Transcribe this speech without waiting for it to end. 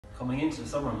Coming into the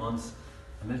summer months,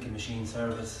 a milking machine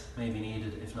service may be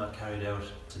needed if not carried out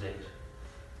to date.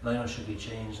 Liners should be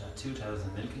changed at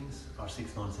 2,000 milkings or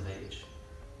 6 months of age.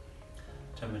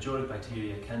 Temperature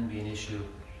bacteria can be an issue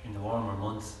in the warmer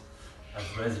months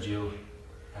as residue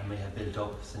may have built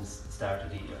up since the start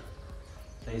of the year.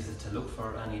 Places to look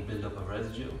for any build-up of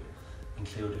residue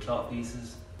include the cloth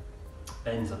pieces,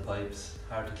 bends of pipes,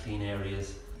 hard to clean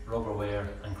areas, rubber wear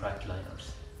and cracked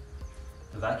liners.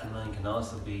 The vacuum line can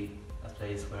also be a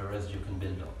place where residue can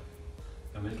build up.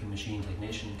 Your milking machine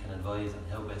technician can advise on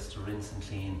how best to rinse and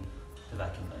clean the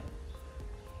vacuum line.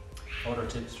 Other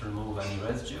tips to remove any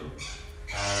residue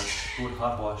are good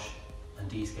hot wash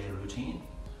and descale routine,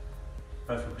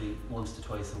 preferably once to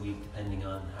twice a week depending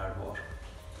on hard water.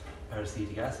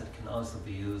 Peracetic acid can also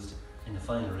be used in the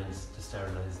final rinse to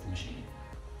sterilise the machine.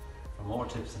 For more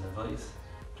tips and advice,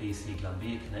 please see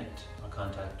Glanbia Connect or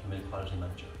contact your milk quality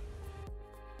manager.